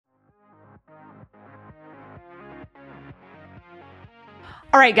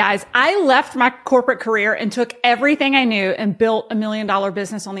All right, guys, I left my corporate career and took everything I knew and built $1 million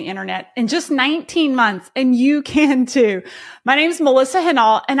business on the internet in just 19 months. And you can too. My name is Melissa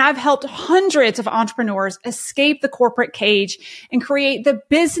Henall, and I've helped hundreds of entrepreneurs escape the corporate cage and create the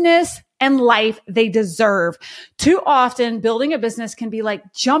business and life they deserve. Too often, building a business can be like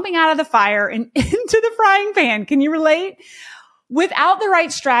jumping out of the fire and into the frying pan. Can you relate? Without the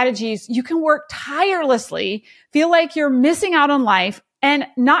right strategies, you can work tirelessly, feel like you're missing out on life, and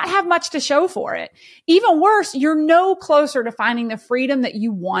not have much to show for it. Even worse, you're no closer to finding the freedom that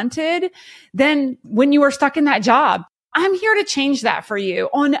you wanted than when you were stuck in that job. I'm here to change that for you.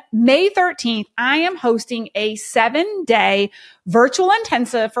 On May 13th, I am hosting a 7-day virtual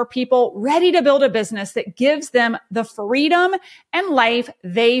intensive for people ready to build a business that gives them the freedom and life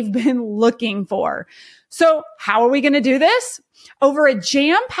they've been looking for. So how are we going to do this? Over a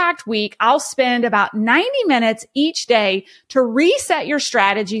jam-packed week, I'll spend about 90 minutes each day to reset your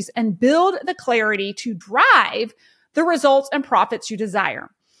strategies and build the clarity to drive the results and profits you desire.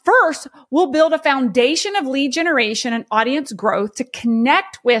 First, we'll build a foundation of lead generation and audience growth to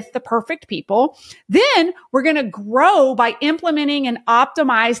connect with the perfect people. Then we're going to grow by implementing an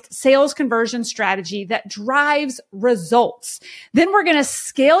optimized sales conversion strategy that drives results. Then we're going to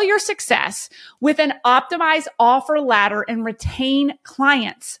scale your success with an optimized offer ladder and retain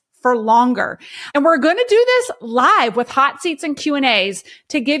clients for longer. And we're going to do this live with hot seats and Q&As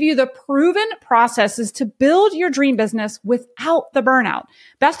to give you the proven processes to build your dream business without the burnout.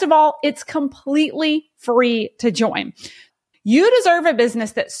 Best of all, it's completely free to join. You deserve a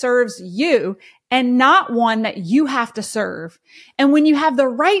business that serves you and not one that you have to serve. And when you have the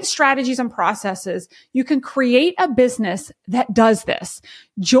right strategies and processes, you can create a business that does this.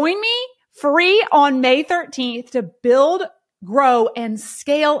 Join me free on May 13th to build, grow, and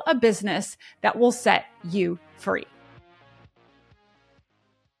scale a business that will set you free.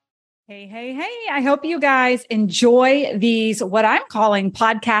 Hey. I hope you guys enjoy these, what I'm calling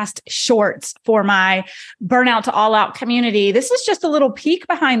podcast shorts for my Burnout to All Out community. This is just a little peek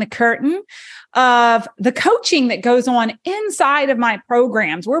behind the curtain of the coaching that goes on inside of my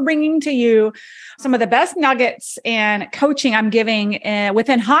programs. We're bringing to you some of the best nuggets and coaching I'm giving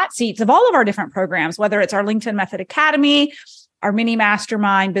within hot seats of all of our different programs, whether it's our LinkedIn Method Academy, our mini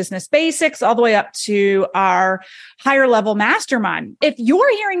mastermind business basics, all the way up to our higher level mastermind. If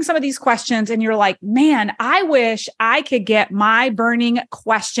you're hearing some of these questions and you're like, man, I wish I could get my burning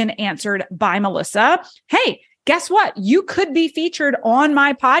question answered by Melissa. Hey, guess what? You could be featured on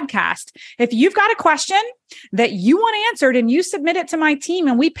my podcast. If you've got a question that you want answered and you submit it to my team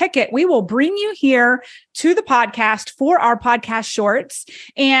and we pick it, we will bring you here to the podcast for our podcast shorts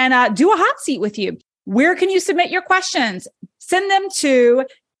and do a hot seat with you. Where can you submit your questions? Send them to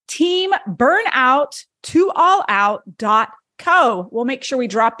teamburnouttooallout.co. We'll make sure we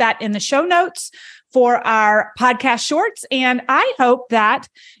drop that in the show notes for our podcast shorts. And I hope that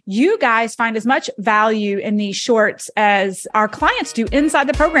you guys find as much value in these shorts as our clients do inside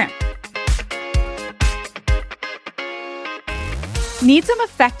the program. Need some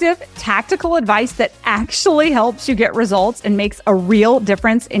effective tactical advice that actually helps you get results and makes a real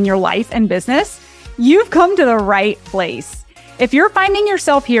difference in your life and business? You've come to the right place. If you're finding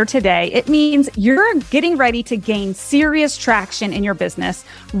yourself here today, it means you're getting ready to gain serious traction in your business,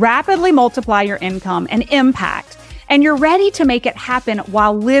 rapidly multiply your income and impact, and you're ready to make it happen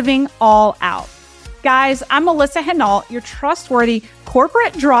while living all out. Guys, I'm Melissa Henall, your trustworthy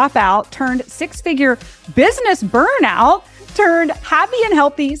corporate dropout turned six-figure business burnout turned happy and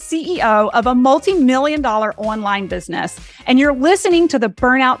healthy CEO of a multi-million-dollar online business. And you're listening to the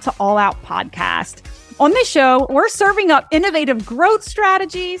Burnout to All Out podcast. On this show, we're serving up innovative growth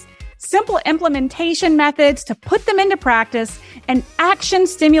strategies, simple implementation methods to put them into practice, and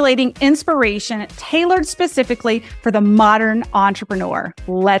action-stimulating inspiration tailored specifically for the modern entrepreneur.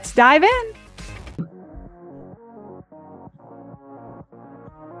 Let's dive in.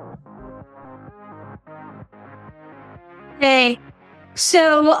 Hey,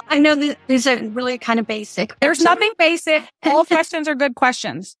 so I know that these are really kind of basic. There's nothing basic. All questions are good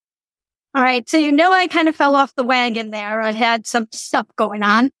questions. All right. So, I kind of fell off the wagon there. I had some stuff going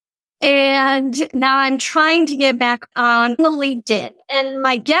on. And now I'm trying to get back on the LinkedIn. And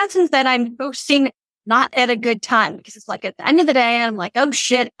my guess is that I'm posting not at a good time because it's like at the end of the day, I'm like, oh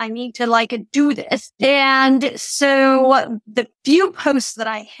shit, I need to do this. And so the few posts that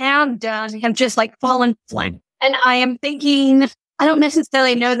I have done have just fallen flat. And I am thinking, I don't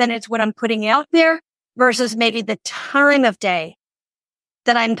necessarily know that it's what I'm putting out there versus maybe the time of day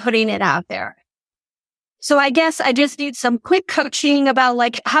that I'm putting it out there. So I guess I just need some quick coaching about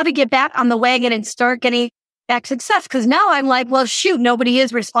how to get back on the wagon and start getting back success. Because now I'm like, well, shoot, nobody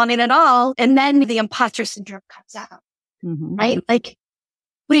is responding at all. And then the imposter syndrome comes out, right? Like,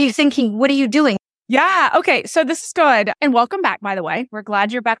 what are you thinking? What are you doing? Yeah. Okay. So this is good. And welcome back, by the way. We're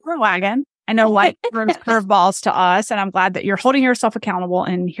glad you're back on the wagon. I know life throws curveballs to us, and I'm glad that you're holding yourself accountable,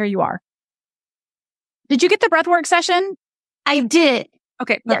 and here you are. Did you get the breathwork session? I did.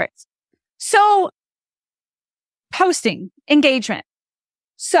 Okay, perfect. Yes. So posting, engagement.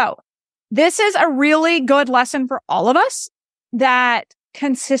 So this is a really good lesson for all of us that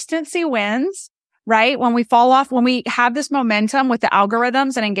consistency wins, right? When we fall off, when we have this momentum with the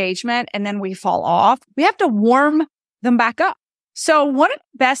algorithms and engagement, and then we fall off, we have to warm them back up. So one of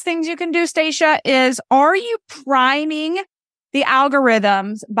the best things you can do, Stacia, is are you priming the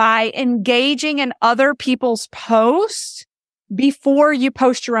algorithms by engaging in other people's posts before you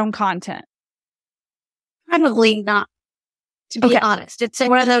post your own content? Probably not, to be honest. It's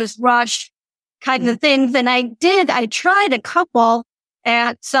one of those rush kind of things. And I tried a couple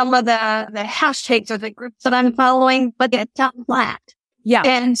at some of the hashtags or the groups that I'm following, but it's not flat. Yeah.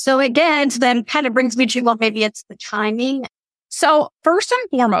 And so again, so then kind of brings me to, well, maybe it's the timing. So first and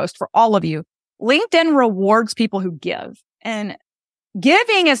foremost, for all of you, LinkedIn rewards people who give. And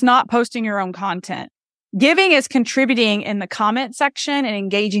giving is not posting your own content. Giving is contributing in the comment section and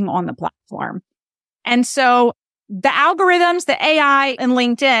engaging on the platform. And so the algorithms, the AI and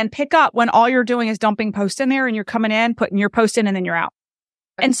LinkedIn pick up when all you're doing is dumping posts in there and you're coming in, putting your post in, and then you're out.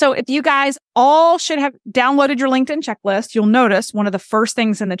 And so if you guys all should have downloaded your LinkedIn checklist, you'll notice one of the first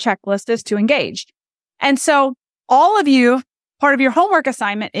things in the checklist is to engage. And so all of you, part of your homework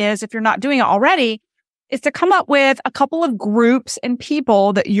assignment is, if you're not doing it already, is to come up with a couple of groups and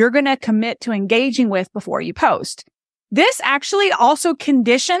people that you're going to commit to engaging with before you post. This actually also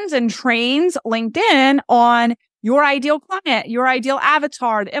conditions and trains LinkedIn on your ideal client, your ideal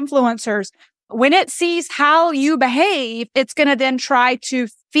avatar, the influencers. When it sees how you behave, it's going to then try to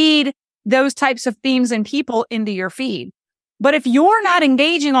feed those types of themes and people into your feed. But if you're not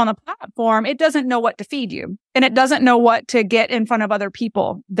engaging on the platform, it doesn't know what to feed you. And it doesn't know what to get in front of other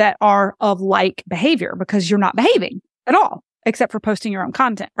people that are of like behavior, because you're not behaving at all, except for posting your own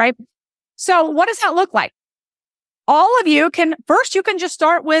content, right? So what does that look like? All of you can just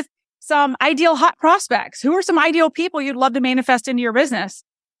start with some ideal hot prospects. Who are some ideal people you'd love to manifest into your business?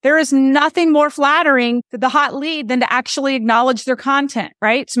 There is nothing more flattering to the hot lead than to actually acknowledge their content,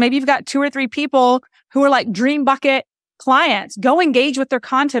 right? So maybe you've got 2 or 3 people who are like dream bucket clients. Go engage with their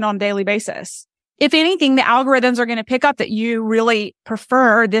content on a daily basis. If anything, the algorithms are going to pick up that you really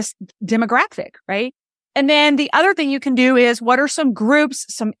prefer this demographic, right? And then the other thing you can do is, what are some groups,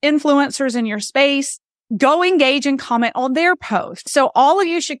 some influencers in your space? Go engage and comment on their posts. So all of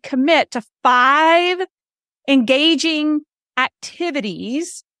you should commit to 5 engaging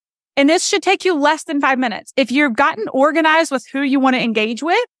activities. And this should take you less than 5 minutes. If you've gotten organized with who you want to engage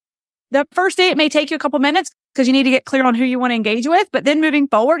with, the first day it may take you a couple minutes because you need to get clear on who you want to engage with. But then moving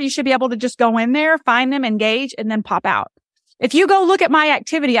forward, you should be able to just go in there, find them, engage, and then pop out. If you go look at my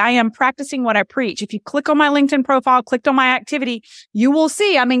activity, I am practicing what I preach. If you click on my LinkedIn profile, clicked on my activity, you will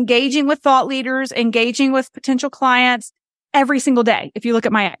see I'm engaging with thought leaders, engaging with potential clients every single day. If you look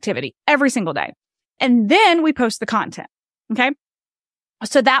at my activity, every single day. And then we post the content. Okay.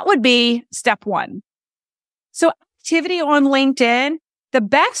 So that would be step 1. So activity on LinkedIn, the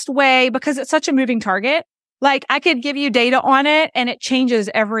best way, because it's such a moving target, like I could give you data on it and it changes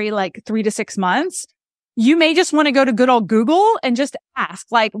every like 3 to 6 months. You may just want to go to good old Google and just ask,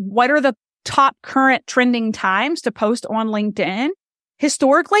 like, what are the top current trending times to post on LinkedIn?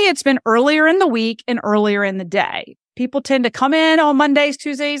 Historically, it's been earlier in the week and earlier in the day. People tend to come in on Mondays,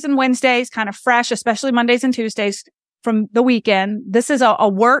 Tuesdays, and Wednesdays, kind of fresh, especially Mondays and Tuesdays from the weekend. This is a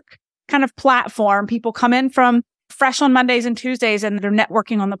work kind of platform. People come in from fresh on Mondays and Tuesdays and they're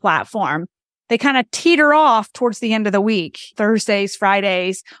networking on the platform. They kind of teeter off towards the end of the week. Thursdays,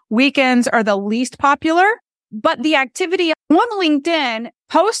 Fridays, weekends are the least popular. But the activity on LinkedIn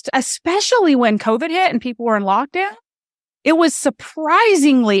post, especially when COVID hit and people were in lockdown, it was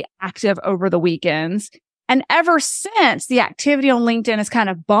surprisingly active over the weekends. And ever since, the activity on LinkedIn has kind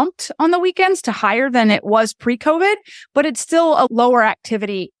of bumped on the weekends to higher than it was pre-COVID, but it's still a lower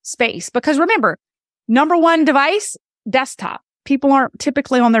activity space. Because remember, number 1 device, desktop. People aren't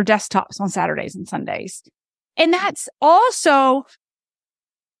typically on their desktops on Saturdays and Sundays. And that's also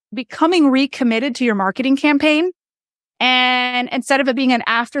becoming recommitted to your marketing campaign. And instead of it being an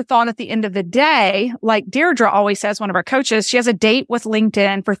afterthought at the end of the day, like Deirdre always says, one of our coaches, she has a date with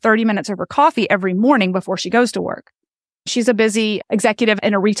LinkedIn for 30 minutes over coffee every morning before she goes to work. She's a busy executive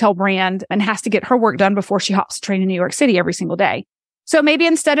in a retail brand and has to get her work done before she hops a train in New York City every single day. So maybe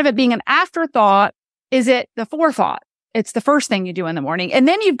instead of it being an afterthought, is it the forethought? It's the first thing you do in the morning. And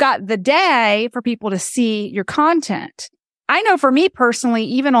then you've got the day for people to see your content. I know for me personally,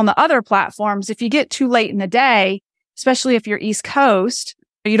 even on the other platforms, if you get too late in the day, especially if you're East Coast,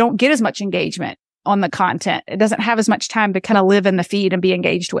 you don't get as much engagement on the content. It doesn't have as much time to kind of live in the feed and be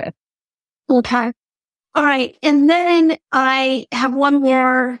engaged with. Okay. All right. And then I have one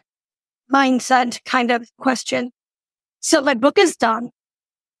more mindset kind of question. So my book is done.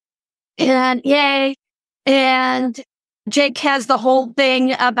 And yay. And Jake has the whole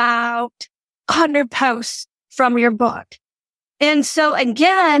thing about 100 posts from your book. And so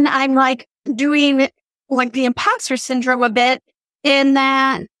again, I'm like doing like the imposter syndrome a bit in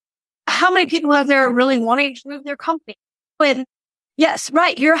that how many people out there are really wanting to move their company? When, yes,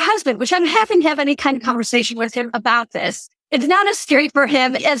 right, your husband, which I'm having to have any kind of conversation with him about this. It's not as scary for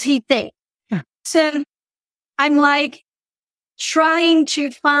him as he thinks. Yeah. So I'm like trying to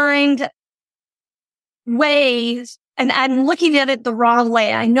find ways, and I'm looking at it the wrong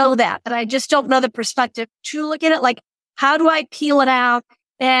way. I know that, but I just don't know the perspective to look at it. Like, how do I peel it out?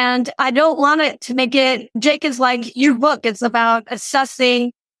 And I don't want it to make it, Jake is like, your book is about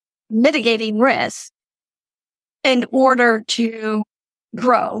assessing, mitigating risk in order to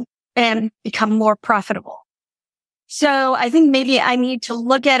grow and become more profitable. So I think maybe I need to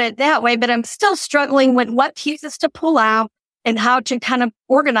look at it that way, but I'm still struggling with what pieces to pull out and how to kind of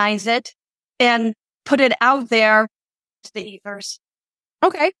organize it and put it out there to the ethers.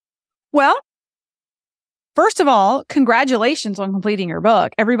 Okay. Well, first of all, congratulations on completing your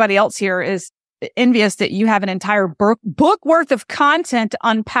book. Everybody else here is envious that you have an entire book worth of content to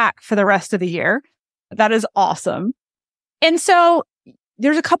unpack for the rest of the year. That is awesome. And so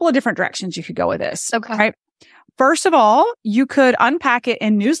there's a couple of different directions you could go with this. Okay. Right? First of all, you could unpack it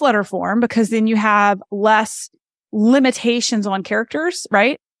in newsletter form because then you have less limitations on characters,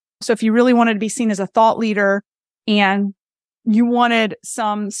 right? So if you really wanted to be seen as a thought leader and you wanted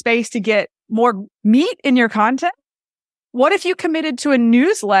some space to get more meat in your content, what if you committed to a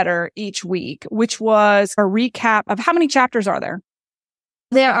newsletter each week, which was a recap of how many chapters are there?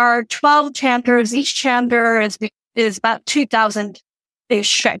 There are 12 chapters. Each chapter is about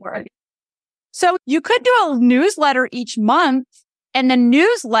 2,000-ish words. So you could do a newsletter each month, and the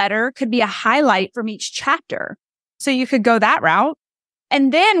newsletter could be a highlight from each chapter. So you could go that route.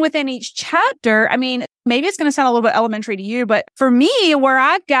 And then within each chapter, I mean, maybe it's going to sound a little bit elementary to you, but for me, where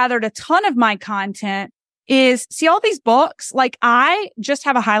I've gathered a ton of my content is, see all these books? Like I just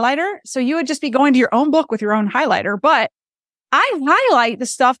have a highlighter. So you would just be going to your own book with your own highlighter, but I highlight the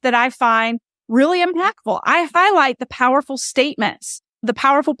stuff that I find really impactful. I highlight the powerful statements, the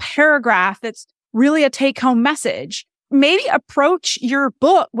powerful paragraph that's really a take-home message. Maybe approach your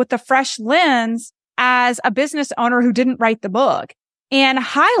book with a fresh lens as a business owner who didn't write the book and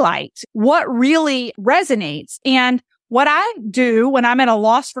highlight what really resonates. And what I do when I'm at a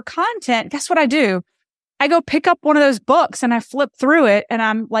loss for content, guess what I do? I go pick up one of those books and I flip through it and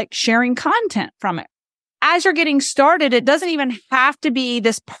I'm like sharing content from it. As you're getting started, it doesn't even have to be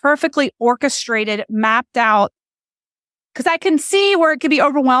this perfectly orchestrated, mapped out. Because I can see where it could be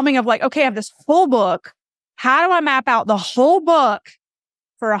overwhelming of like, okay, I have this whole book. How do I map out the whole book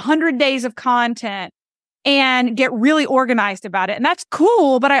for 100 days of content and get really organized about it? And that's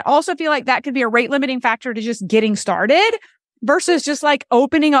cool. But I also feel like that could be a rate limiting factor to just getting started versus just like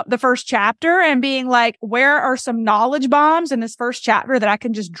opening up the first chapter and being like, where are some knowledge bombs in this first chapter that I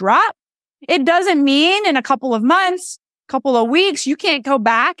can just drop? It doesn't mean in a couple of months, couple of weeks, you can't go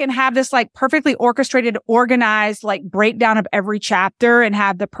back and have this like perfectly orchestrated, organized, like breakdown of every chapter and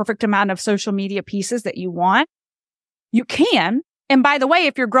have the perfect amount of social media pieces that you want. You can. And by the way,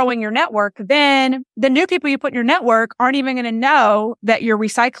 if you're growing your network, then the new people you put in your network aren't even going to know that you're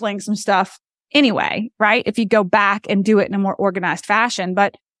recycling some stuff anyway, right? If you go back and do it in a more organized fashion.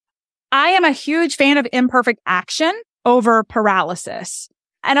 But I am a huge fan of imperfect action over paralysis.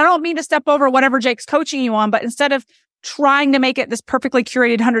 And I don't mean to step over whatever Jake's coaching you on, but instead of trying to make it this perfectly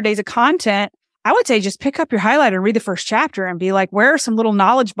curated 100 days of content, I would say just pick up your highlighter and read the first chapter and be like, where are some little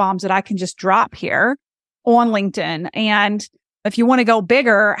knowledge bombs that I can just drop here on LinkedIn? And if you want to go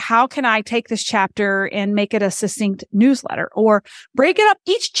bigger, how can I take this chapter and make it a succinct newsletter or break it up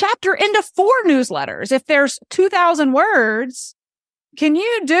each chapter into 4 newsletters? If there's 2,000 words, can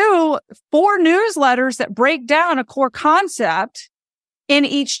you do 4 newsletters that break down a core concept in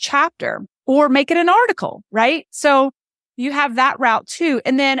each chapter or make it an article, right? So you have that route too.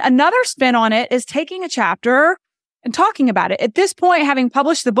 And then another spin on it is taking a chapter and talking about it. At this point, having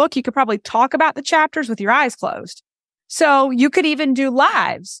published the book, you could probably talk about the chapters with your eyes closed. So you could even do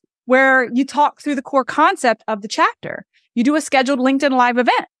lives where you talk through the core concept of the chapter. You do a scheduled LinkedIn live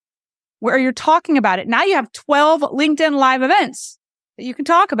event where you're talking about it. Now you have 12 LinkedIn live events that you can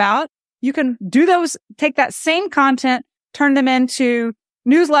talk about. You can do those, take that same content, turn them into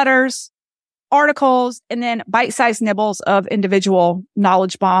newsletters, articles, and then bite-sized nibbles of individual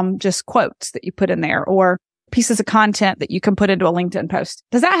knowledge bomb, just quotes that you put in there or pieces of content that you can put into a LinkedIn post.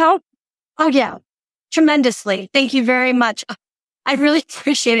 Does that help? Oh, yeah. Tremendously. Thank you very much. I really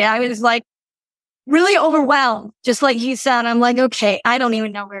appreciate it. I was like really overwhelmed. Just like you said, I'm like, okay, I don't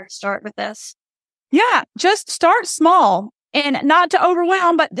even know where to start with this. Yeah. Just start small and not to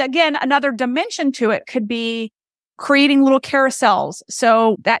overwhelm. But again, another dimension to it could be creating little carousels.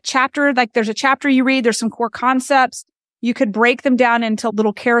 So that chapter, like there's a chapter you read, there's some core concepts. You could break them down into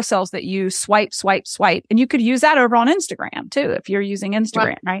little carousels that you swipe. And you could use that over on Instagram too, if you're using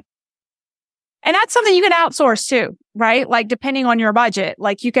Instagram, right? And that's something you can outsource too, right? Like depending on your budget,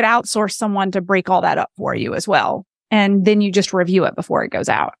 like you could outsource someone to break all that up for you as well. And then you just review it before it goes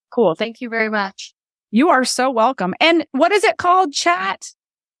out. Cool. Thank you very much. You are so welcome. And what is it called? Chat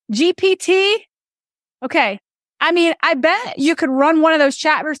GPT? Okay. I mean, I bet you could run one of those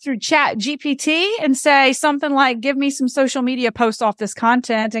chatters through Chat GPT and say something like, give me some social media posts off this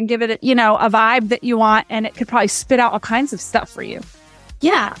content and give it, a vibe that you want. And it could probably spit out all kinds of stuff for you.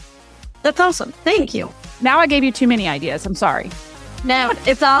 Yeah, that's awesome. Thank you. Now I gave you too many ideas. I'm sorry. No,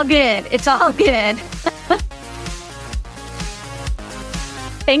 it's all good. It's all good.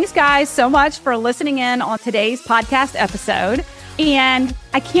 Thanks, guys, so much for listening in on today's podcast episode. And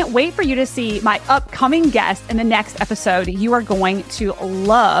I can't wait for you to see my upcoming guest in the next episode. You are going to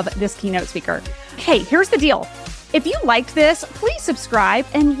love this keynote speaker. Hey, here's the deal. If you liked this, please subscribe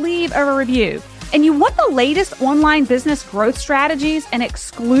and leave a review. And you want the latest online business growth strategies and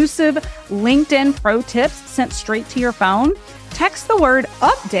exclusive LinkedIn pro tips sent straight to your phone? Text the word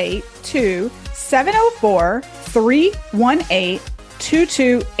update to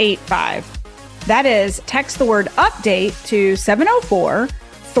 704-318-2285. That is, text the word update to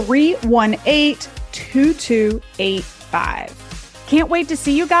 704-318-2285. Can't wait to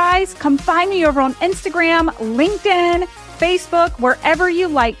see you guys. Come find me over on Instagram, LinkedIn, Facebook, wherever you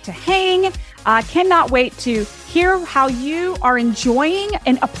like to hang. I cannot wait to hear how you are enjoying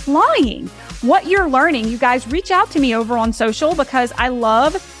and applying what you're learning. You guys reach out to me over on social because I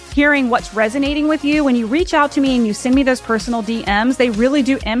love hearing what's resonating with you. When you reach out to me and you send me those personal DMs, they really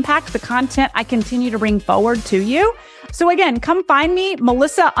do impact the content I continue to bring forward to you. So again, come find me,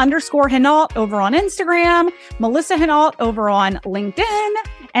 Melissa_Henault over on Instagram, Melissa Henault over on LinkedIn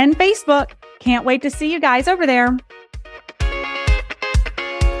and Facebook. Can't wait to see you guys over there.